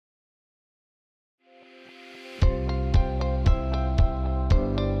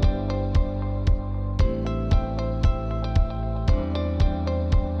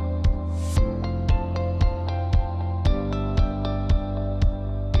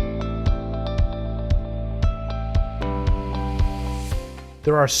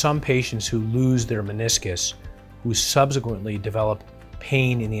There are some patients who lose their meniscus who subsequently develop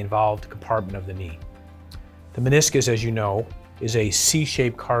pain in the involved compartment of the knee. The meniscus, as you know, is a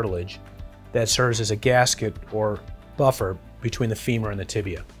C-shaped cartilage that serves as a gasket or buffer between the femur and the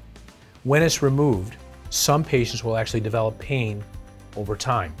tibia. When it's removed, some patients will actually develop pain over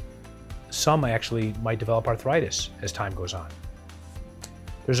time. Some actually might develop arthritis as time goes on.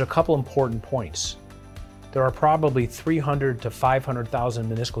 There's a couple important points. There are probably 300 to 500,000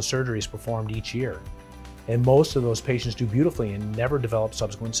 meniscal surgeries performed each year, and most of those patients do beautifully and never develop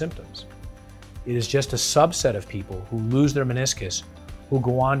subsequent symptoms. It is just a subset of people who lose their meniscus who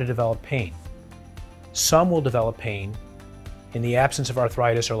go on to develop pain. Some will develop pain in the absence of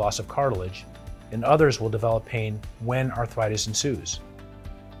arthritis or loss of cartilage, and others will develop pain when arthritis ensues.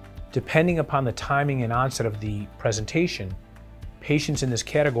 Depending upon the timing and onset of the presentation, patients in this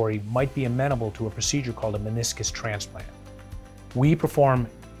category might be amenable to a procedure called a meniscus transplant. We perform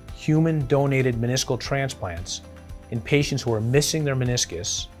human-donated meniscal transplants in patients who are missing their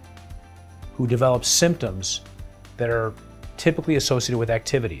meniscus, who develop symptoms that are typically associated with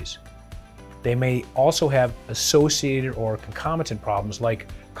activities. They may also have associated or concomitant problems like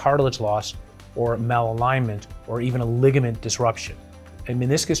cartilage loss or malalignment or even a ligament disruption. A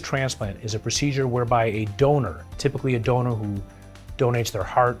meniscus transplant is a procedure whereby a donor, typically a donor who donates their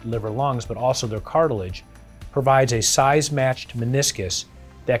heart, liver, lungs, but also their cartilage, provides a size-matched meniscus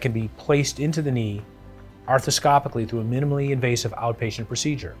that can be placed into the knee arthroscopically through a minimally invasive outpatient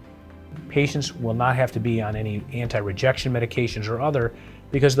procedure. Patients will not have to be on any anti-rejection medications or other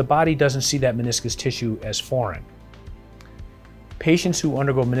because the body doesn't see that meniscus tissue as foreign. Patients who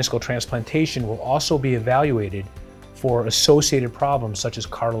undergo meniscal transplantation will also be evaluated for associated problems such as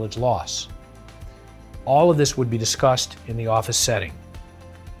cartilage loss. All of this would be discussed in the office setting.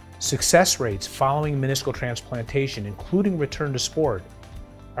 Success rates following meniscal transplantation, including return to sport,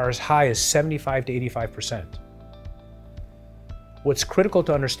 are as high as 75 to 85%. What's critical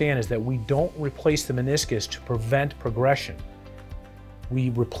to understand is that we don't replace the meniscus to prevent progression. We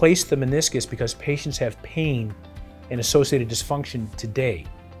replace the meniscus because patients have pain and associated dysfunction today.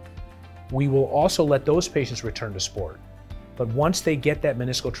 We will also let those patients return to sport. But once they get that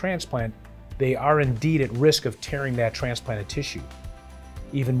meniscal transplant, they are indeed at risk of tearing that transplanted tissue.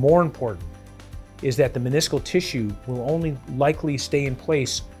 Even more important is that the meniscal tissue will only likely stay in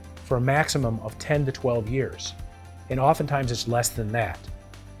place for a maximum of 10 to 12 years. And oftentimes it's less than that.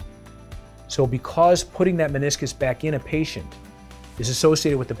 So because putting that meniscus back in a patient is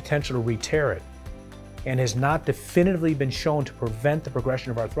associated with the potential to re-tear it and has not definitively been shown to prevent the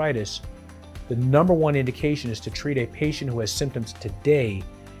progression of arthritis, the number one indication is to treat a patient who has symptoms today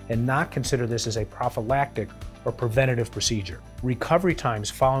and not consider this as a prophylactic or preventative procedure. Recovery times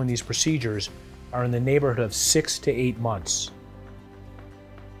following these procedures are in the neighborhood of 6 to 8 months.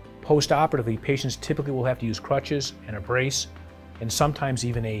 Post-operatively, patients typically will have to use crutches and a brace, and sometimes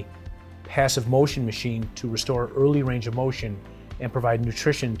even a passive motion machine to restore early range of motion and provide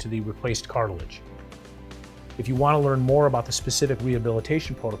nutrition to the replaced cartilage. If you want to learn more about the specific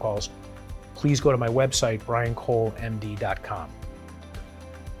rehabilitation protocols, please go to my website, briancolemd.com.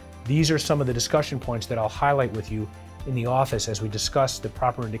 These are some of the discussion points that I'll highlight with you in the office as we discuss the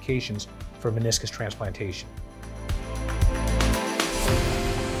proper indications for meniscus transplantation.